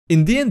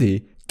In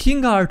D&D,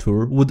 King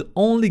Arthur would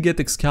only get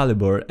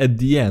Excalibur at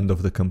the end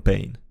of the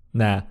campaign.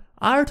 Nah,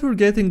 Arthur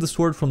getting the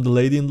sword from the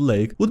Lady in the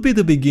Lake would be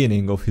the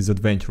beginning of his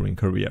adventuring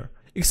career.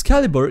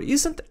 Excalibur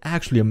isn't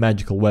actually a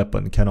magical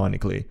weapon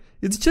canonically,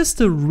 it's just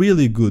a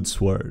really good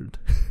sword.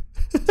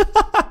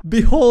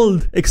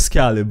 Behold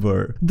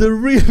Excalibur, the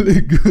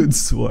really good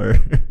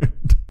sword.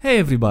 Hey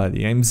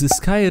everybody, I'm the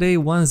SkyDieRay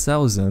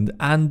 1000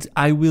 and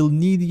I will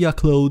need ya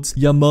clothes,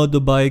 ya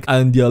motorbike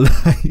and ya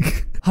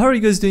like. How are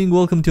you guys doing?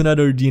 Welcome to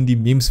another D&D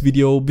memes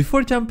video.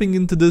 Before jumping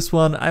into this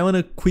one, I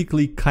wanna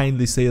quickly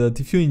kindly say that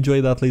if you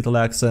enjoyed that little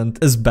accent,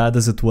 as bad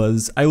as it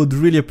was, I would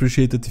really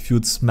appreciate it if you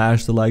would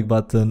smash the like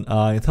button.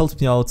 It helps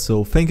me out,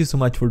 so thank you so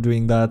much for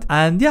doing that.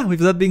 And yeah, with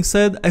that being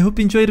said, I hope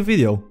you enjoyed the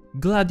video.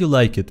 Glad you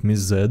like it, Miss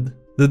Zed.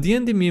 The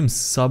DnDMemes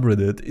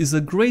subreddit is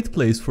a great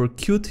place for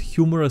cute,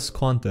 humorous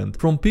content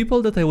from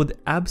people that I would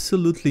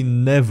absolutely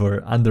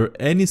never, under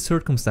any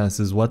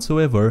circumstances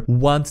whatsoever,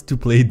 want to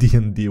play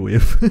D&D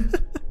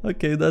with.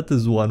 Okay, that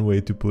is one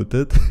way to put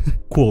it.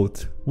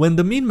 Quote, when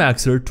the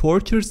min-maxer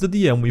tortures the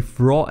DM with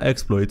raw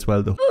exploits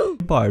while the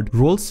bard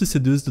rolls to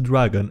seduce the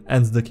dragon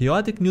and the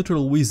chaotic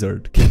neutral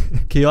wizard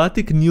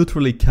chaotic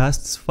neutrally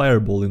casts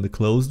fireball in the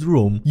closed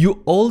room,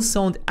 you all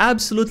sound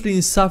absolutely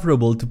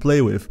insufferable to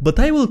play with, but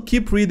I will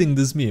keep reading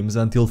these memes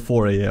until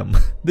 4 AM.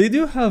 They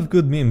do have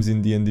good memes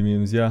in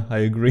D&DMemes, yeah, I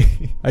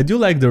agree. I do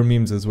like their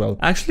memes as well.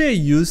 Actually, I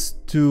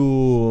used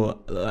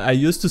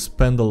to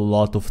spend a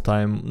lot of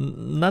time,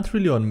 not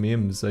really on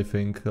memes, I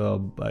think.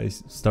 I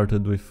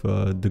started with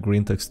the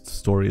green text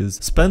stories.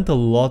 Spent a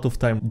lot of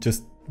time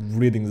just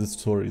reading the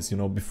stories, you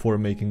know, before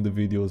making the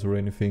videos or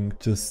anything.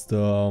 Just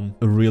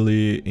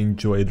really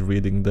enjoyed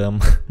reading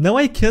them. Now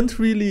I can't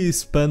really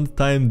spend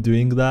time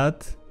doing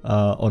that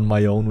on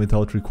my own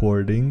without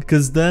recording,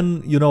 because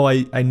then, you know,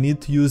 I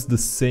need to use the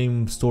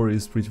same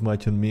stories pretty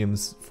much on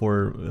memes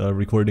for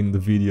recording the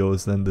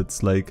videos, and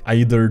it's like I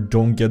either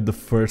don't get the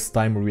first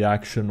time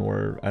reaction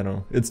or I don't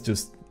know, it's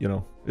just, you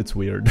know, it's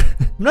weird.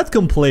 I'm not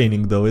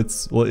complaining though, it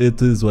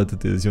is what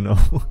it is, you know.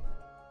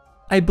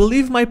 I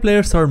believe my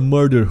players are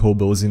murder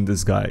hobos in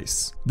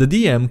disguise. The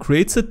DM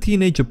creates a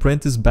teenage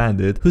apprentice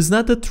bandit who's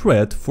not a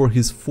threat for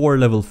his 4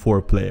 level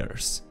 4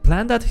 players.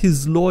 Plan that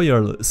his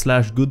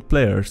loyal/good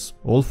players,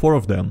 all 4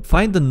 of them,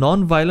 find a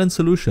non-violent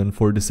solution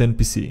for this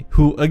NPC,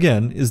 who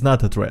again is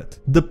not a threat.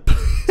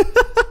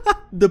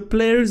 The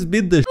players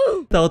beat the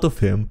shit out of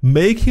him,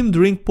 make him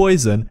drink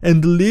poison,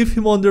 and leave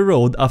him on the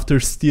road after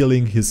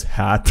stealing his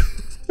hat.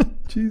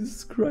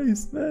 Jesus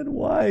Christ, man,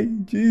 why?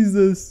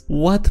 Jesus.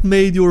 What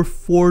made your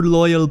 4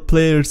 loyal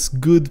players,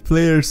 good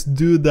players,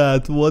 do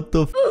that? What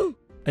the f?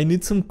 I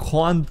need some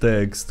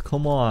context,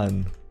 come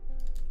on.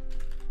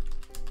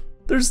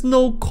 There's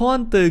no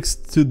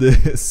context to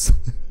this.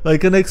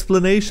 Like an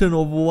explanation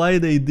of why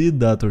they did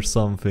that or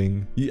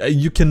something.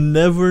 You can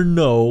never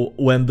know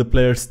when the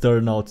players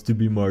turn out to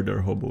be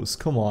murder hobos,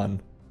 come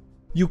on.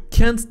 You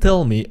can't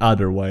tell me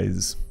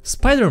otherwise.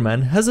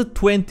 Spider-Man has a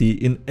 20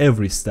 in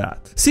every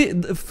stat. See,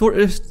 for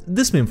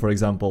this meme, for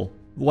example,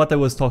 what I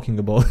was talking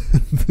about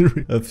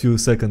a few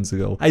seconds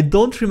ago. I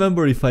don't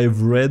remember if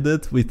I've read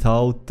it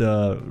without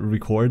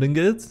recording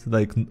it,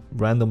 like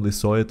randomly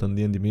saw it on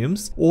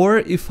DnDMemes, or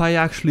if I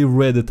actually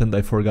read it and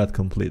I forgot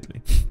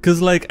completely.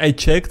 Cause like I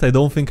checked, I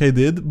don't think I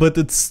did, but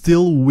it's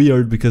still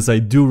weird because I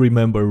do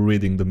remember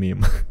reading the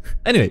meme.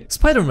 Anyway,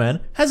 Spider-Man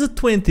has a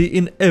 20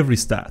 in every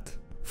stat.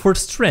 For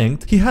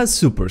strength, he has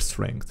super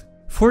strength.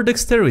 For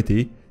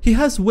dexterity, he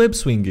has web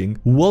swinging,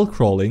 wall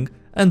crawling,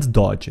 and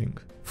dodging.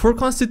 For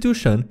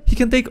constitution, he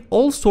can take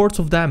all sorts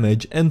of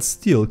damage and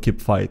still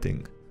keep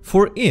fighting.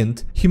 For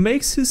int, he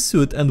makes his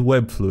suit and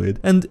web fluid,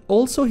 and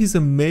also he's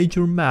a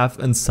major math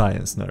and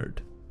science nerd.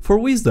 For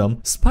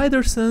wisdom,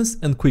 spider sense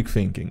and quick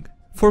thinking.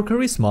 For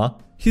charisma,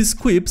 his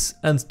quips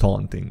and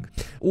taunting.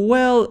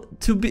 Well,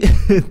 to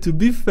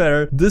be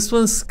fair, this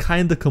one's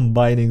kinda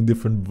combining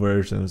different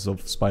versions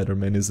of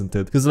Spider-Man, isn't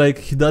it? Because like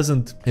he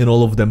doesn't in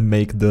all of them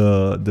make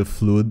the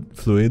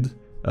fluid,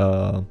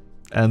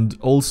 and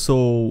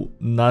also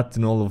not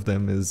in all of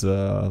them is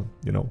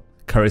you know,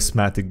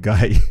 charismatic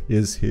guy,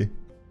 is he?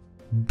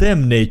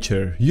 Damn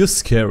nature, you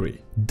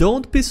scary.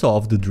 Don't piss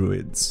off the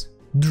druids.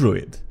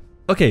 Druid.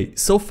 Okay,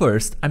 so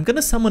first, I'm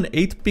gonna summon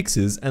 8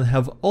 pixies and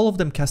have all of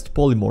them cast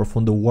Polymorph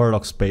on the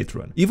Warlock's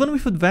patron. Even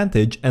with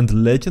advantage and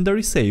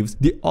legendary saves,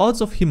 the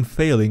odds of him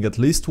failing at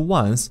least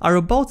once are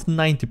about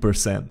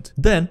 90%.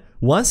 Then,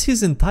 once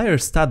his entire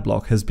stat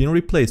block has been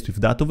replaced with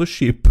that of a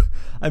ship,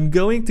 I'm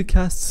going to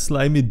cast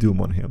Slimy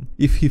Doom on him.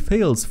 If he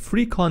fails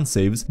 3 con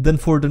saves, then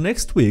for the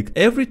next week,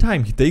 every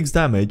time he takes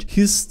damage,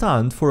 he's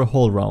stunned for a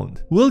whole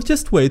round. We'll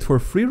just wait for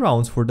 3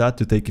 rounds for that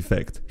to take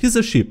effect. He's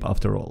a ship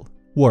after all.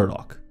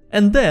 Warlock.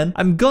 And then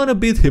I'm gonna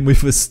beat him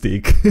with a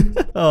stick.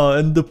 Oh,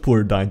 and the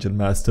poor dungeon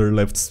master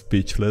left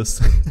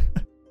speechless.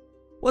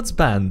 What's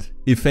banned,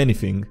 if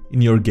anything,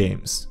 in your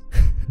games?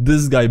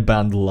 This guy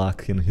banned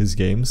luck in his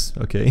games,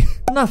 okay?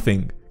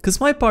 Nothing, Cause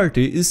my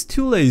party is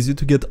too lazy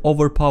to get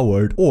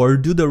overpowered or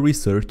do the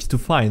research to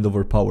find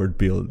overpowered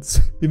builds.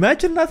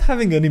 Imagine not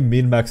having any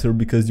min-maxer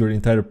because your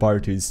entire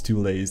party is too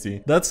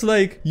lazy. That's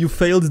like, you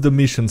failed the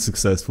mission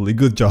successfully,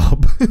 good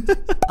job.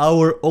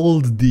 Our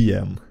old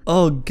DM.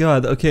 Oh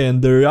god, okay,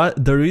 and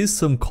there is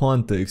some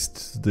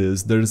context to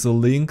this. There's a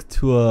link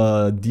to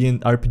a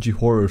RPG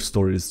horror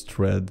stories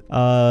thread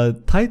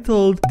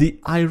titled The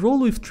I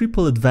Roll with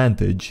Triple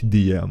Advantage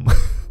DM.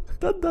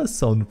 That does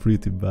sound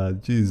pretty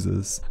bad,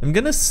 Jesus. I'm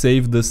gonna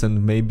save this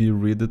and maybe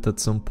read it at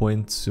some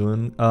point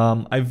soon.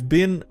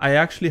 I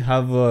actually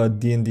have a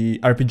D&D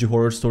RPG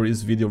horror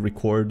stories video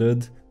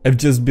recorded. I've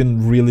just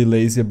been really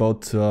lazy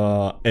about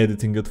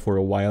editing it for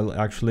a while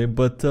actually,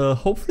 but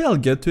hopefully I'll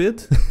get to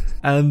it.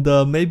 And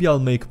maybe I'll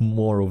make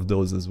more of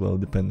those as well,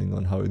 depending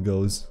on how it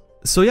goes.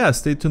 So yeah,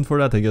 stay tuned for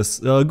that, I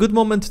guess. A good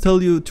moment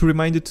to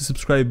remind you to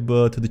subscribe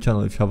to the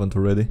channel if you haven't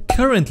already.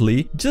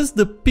 Currently, just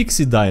the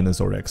Pixie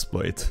Dinosaur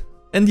exploit.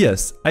 And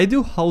yes, I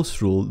do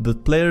house rule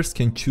that players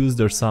can choose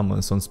their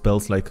summons on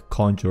spells like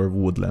Conjure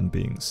Woodland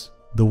Beings.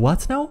 The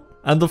what now?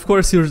 And of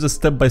course here's a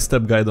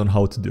step-by-step guide on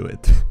how to do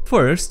it.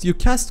 First, you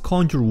cast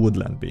Conjure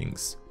Woodland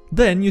Beings.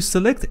 Then you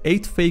select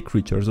 8 fake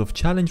creatures of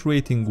challenge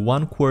rating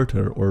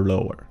 1/4 or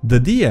lower. The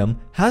DM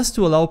has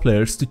to allow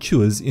players to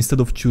choose instead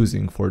of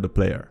choosing for the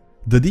player.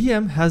 The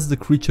DM has the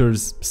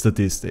creature's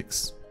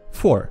statistics.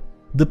 4.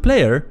 The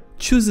player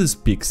chooses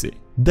Pixie.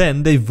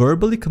 Then they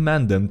verbally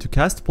command them to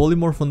cast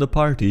Polymorph on the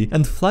party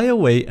and fly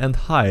away and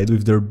hide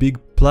with their big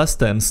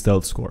 +10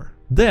 stealth score.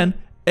 Then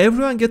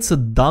everyone gets a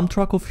dump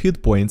truck of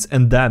hit points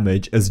and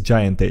damage as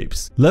giant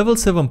apes, level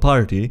 7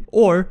 party,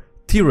 or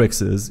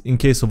T-Rexes in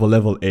case of a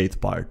level 8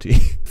 party.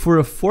 For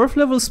a 4th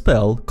level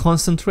spell,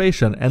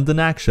 concentration and an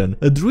action,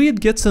 a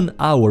druid gets an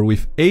hour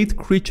with 8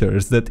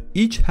 creatures that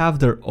each have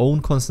their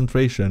own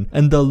concentration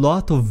and a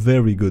lot of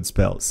very good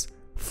spells.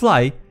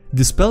 Fly,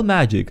 Dispel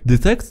Magic,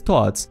 Detect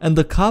Thoughts, and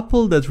a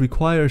couple that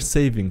require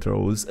saving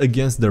throws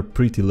against their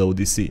pretty low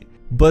DC.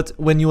 But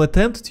when you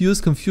attempt to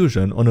use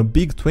Confusion on a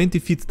big 20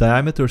 feet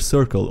diameter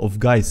circle of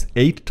guys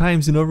 8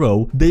 times in a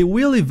row, they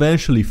will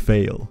eventually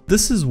fail.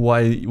 This is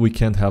why we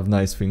can't have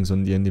nice things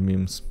on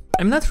DnDMemes.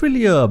 I'm not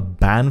really a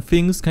ban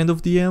things kind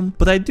of DM,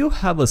 but I do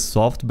have a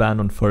soft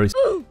ban on furries.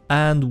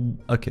 And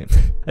okay,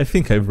 I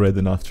think I've read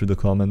enough through the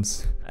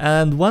comments.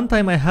 And one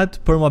time I had to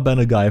permaban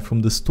a guy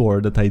from the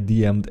store that I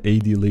DM'd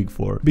AD League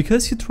for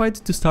because he tried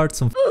to start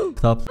some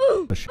up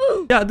shit.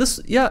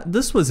 Yeah,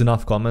 this was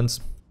enough comments.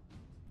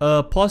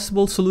 A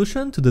possible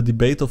solution to the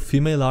debate of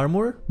female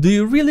armor? Do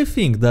you really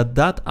think that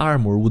that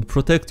armor would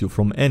protect you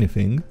from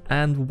anything?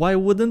 And why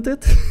wouldn't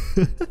it?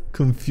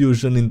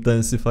 Confusion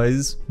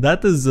intensifies.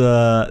 That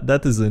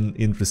is an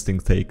interesting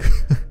take.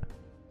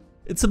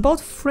 It's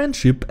about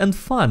friendship and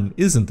fun,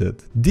 isn't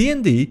it?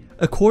 D&D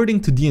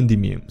according to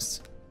DnDMemes.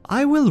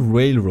 I will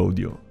railroad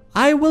you.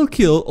 I will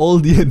kill all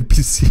the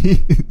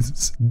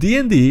NPCs.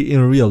 D&D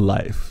in real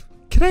life.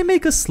 Can I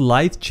make a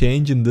slight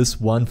change in this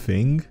one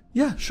thing?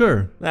 Yeah,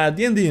 sure.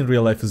 D&D in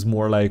real life is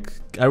more like,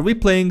 are we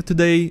playing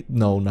today?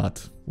 No,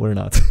 not. We're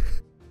not.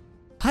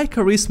 High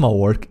charisma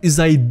work is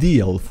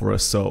ideal for a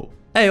SO.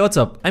 Hey, what's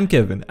up? I'm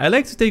Kevin. I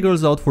like to take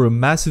girls out for a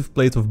massive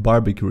plate of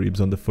barbecue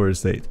ribs on the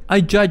first date. I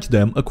judge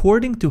them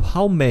according to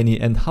how many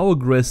and how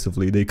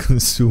aggressively they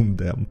consume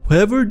them.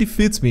 Whoever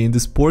defeats me in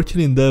this portion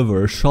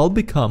endeavor shall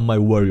become my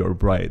warrior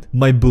bride,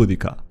 my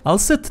Boudica. I'll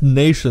set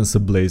nations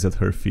ablaze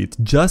at her feet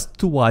just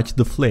to watch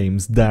the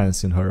flames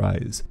dance in her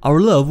eyes. Our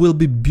love will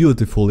be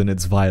beautiful in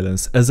its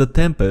violence as a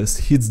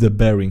tempest hits the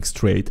Bering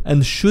Strait,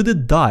 and should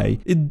it die,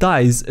 it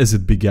dies as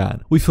it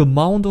began, with a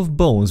mound of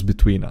bones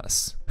between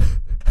us.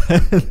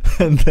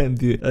 and then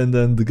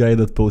the guy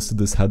that posted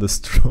this had a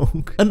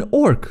stroke. An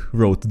orc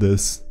wrote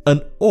this.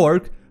 An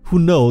orc who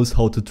knows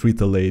how to treat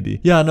a lady.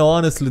 Yeah, no,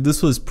 honestly,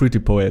 this was pretty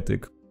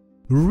poetic.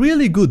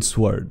 Really good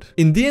sword.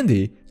 In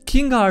D&D,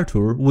 King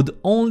Arthur would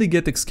only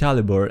get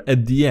Excalibur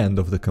at the end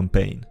of the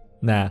campaign.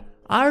 Nah,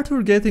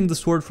 Arthur getting the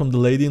sword from the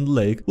lady in the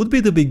lake would be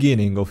the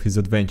beginning of his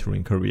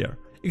adventuring career.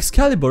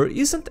 Excalibur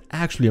isn't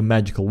actually a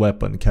magical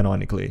weapon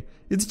canonically.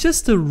 It's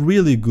just a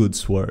really good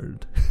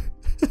sword.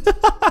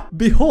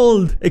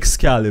 Behold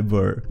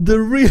Excalibur, the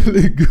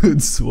really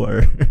good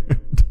sword.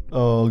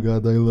 Oh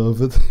god, I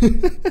love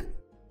it.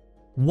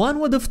 One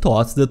would have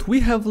thought that we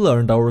have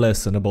learned our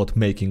lesson about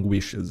making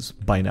wishes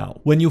by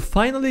now. When you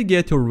finally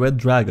get your red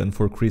dragon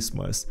for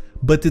Christmas,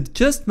 but it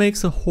just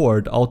makes a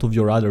horde out of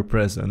your other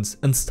presents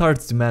and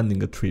starts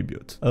demanding a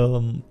tribute.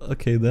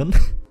 Okay then.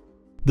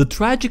 The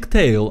tragic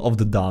tale of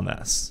the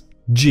dumbass.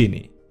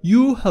 Genie,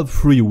 you have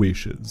 3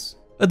 wishes.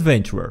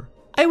 Adventurer,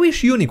 I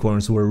wish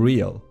unicorns were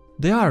real.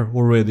 They are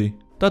already.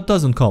 That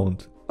doesn't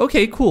count.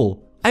 Okay,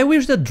 cool. I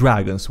wish that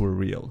dragons were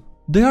real.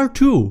 They are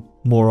too,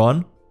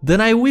 moron. Then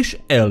I wish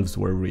elves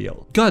were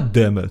real. God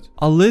damn it.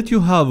 I'll let you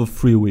have a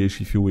free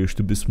wish if you wish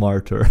to be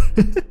smarter.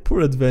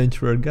 Poor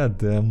adventurer,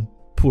 goddamn.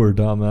 Poor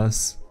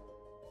dumbass.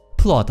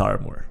 Plot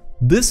armor.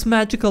 This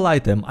magical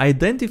item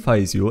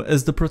identifies you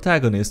as the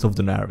protagonist of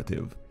the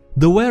narrative.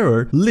 The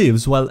wearer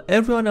lives while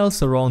everyone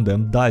else around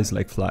them dies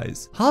like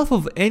flies. Half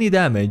of any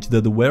damage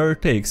that the wearer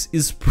takes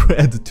is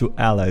spread to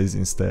allies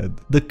instead.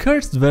 The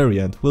cursed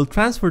variant will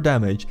transfer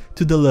damage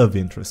to the love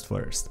interest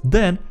first,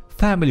 then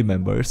family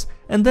members,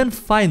 and then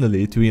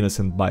finally to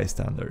innocent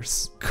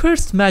bystanders.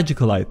 Cursed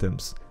magical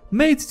items,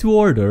 made to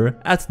order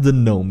at the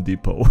Gnome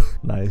Depot.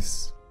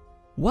 Nice.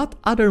 What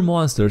other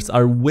monsters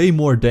are way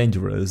more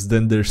dangerous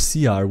than their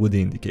CR would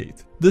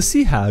indicate? The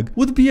Sea Hag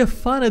would be a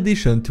fun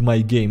addition to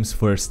my game's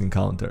first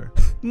encounter.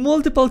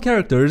 Multiple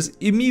characters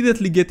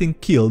immediately getting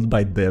killed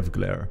by Death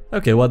Glare.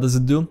 Okay, what does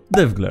it do?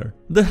 Death Glare.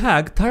 The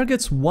hag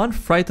targets one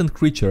frightened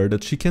creature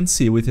that she can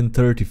see within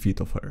 30 feet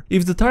of her.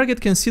 If the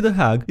target can see the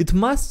hag, it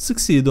must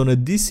succeed on a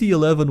DC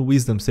 11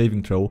 wisdom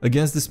saving throw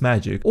against this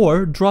magic,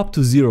 or drop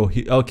to 0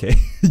 hit. Okay,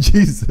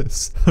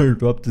 Jesus. Or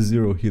drop to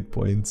 0 hit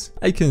points.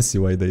 I can see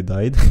why they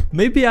died.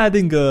 Maybe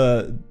adding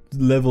a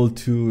level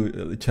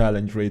 2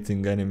 challenge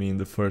rating enemy in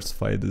the first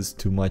fight is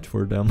too much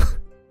for them.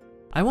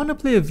 I wanna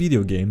play a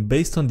video game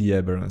based on the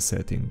Eberron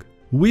setting.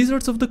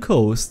 Wizards of the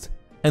Coast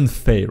and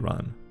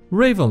Faerun.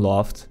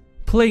 Ravenloft,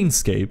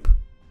 Planescape,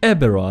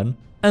 Eberron,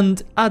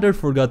 and other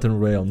Forgotten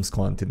Realms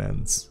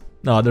continents.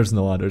 No, there's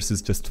no others,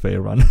 it's just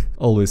Faerun.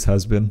 Always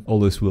has been,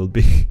 always will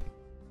be.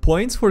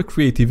 Points for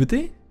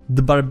creativity?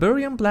 The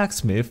Barbarian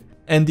Blacksmith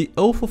and the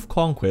Oath of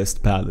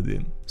Conquest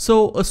Paladin.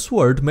 So a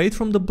sword made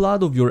from the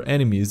blood of your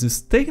enemies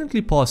is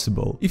technically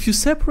possible. If you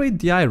separate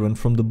the iron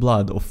from the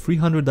blood of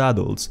 300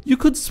 adults, you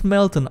could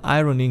smelt an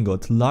iron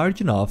ingot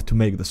large enough to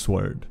make the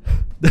sword.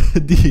 The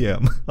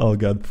DM. Oh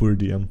god, poor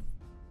DM.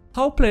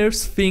 How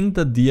players think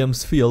that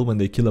DMs feel when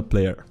they kill a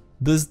player.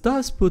 This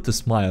does put a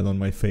smile on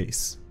my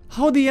face.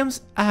 How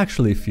DMs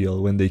actually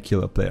feel when they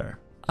kill a player.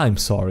 I'm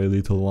sorry,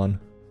 little one.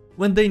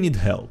 When they need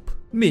help.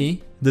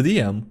 Me, the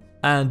DM,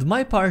 and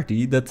my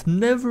party that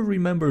never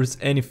remembers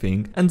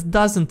anything and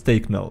doesn't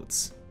take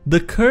notes. The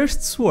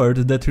cursed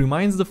sword that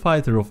reminds the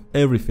fighter of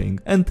everything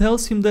and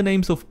tells him the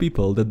names of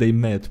people that they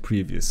met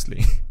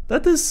previously.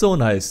 That is so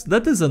nice,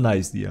 that is a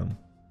nice DM.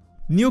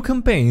 New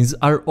campaigns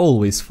are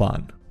always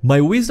fun. My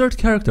wizard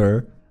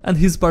character and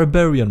his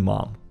barbarian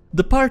mom.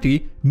 The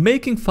party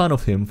making fun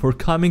of him for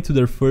coming to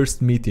their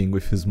first meeting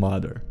with his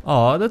mother.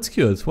 Aw, that's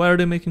cute, why are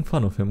they making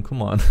fun of him,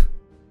 come on.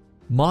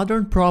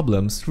 Modern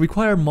problems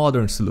require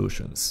modern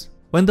solutions.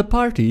 When the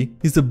party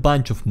is a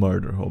bunch of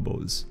murder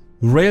hobos.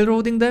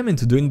 Railroading them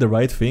into doing the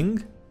right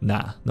thing?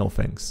 Nah, no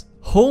thanks.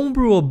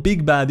 Homebrew a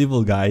big bad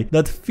evil guy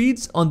that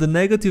feeds on the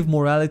negative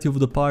morality of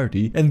the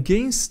party and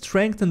gains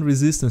strength and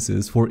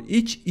resistances for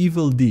each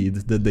evil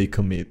deed that they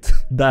commit.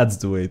 That's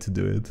the way to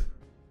do it.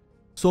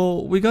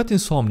 So we got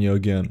insomnia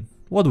again.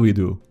 What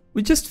do?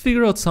 We just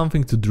figure out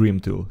something to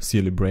dream to,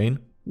 silly brain.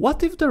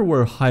 What if there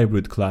were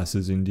hybrid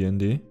classes in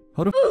D&D?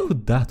 How the f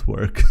would that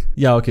work?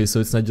 Yeah, okay, so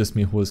it's not just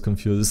me who was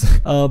confused.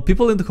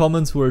 People in the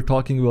comments were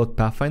talking about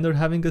Pathfinder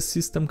having a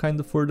system kind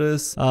of for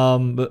this,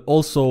 but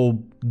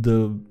also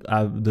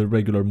the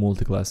regular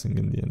multiclassing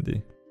in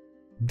D&D.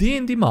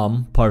 D&D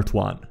Mom Part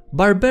 1.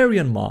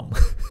 Barbarian Mom.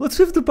 What's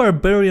with the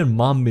Barbarian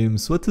Mom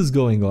memes? What is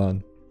going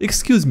on?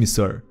 Excuse me,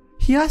 sir.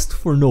 He asked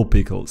for no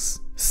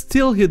pickles.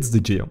 Still hits the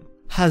gym.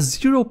 Has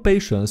zero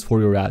patience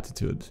for your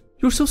attitude.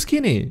 You're so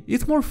skinny.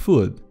 Eat more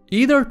food.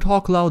 Either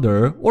talk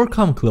louder or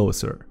come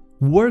closer.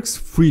 Works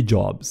 3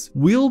 jobs.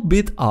 Will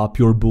beat up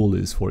your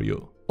bullies for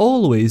you.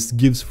 Always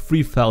gives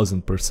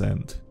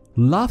 3000%.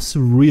 Laughs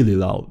really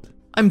loud.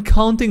 I'm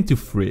counting to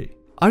 3.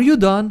 Are you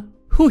done?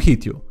 Who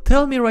hit you?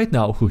 Tell me right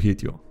now who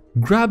hit you.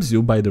 Grabs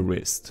you by the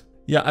wrist.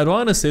 Yeah, I don't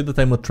want to say that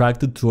I'm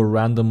attracted to a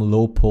random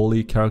low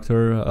poly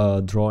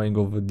character drawing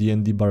of a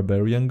D&D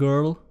barbarian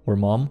girl or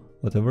mom,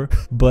 whatever.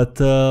 But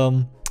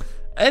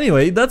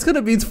anyway, that's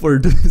gonna be it for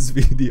this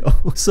video.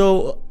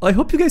 So I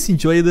hope you guys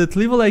enjoyed it.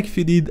 Leave a like if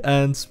you did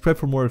and subscribe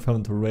for more if you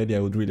haven't already. I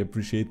would really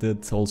appreciate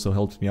it. It also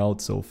helps me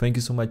out, so thank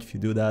you so much if you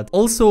do that.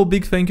 Also,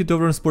 big thank you to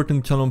everyone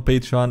supporting the channel on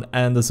Patreon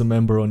and as a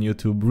member on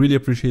YouTube. Really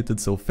appreciate it,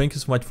 so thank you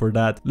so much for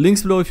that.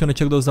 Links below if you wanna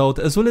check those out,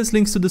 as well as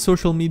links to the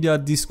social media,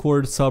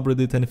 Discord,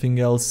 subreddit, anything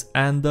else.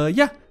 And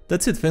yeah,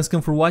 that's it. Thanks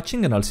again for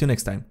watching and I'll see you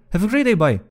next time. Have a great day, bye!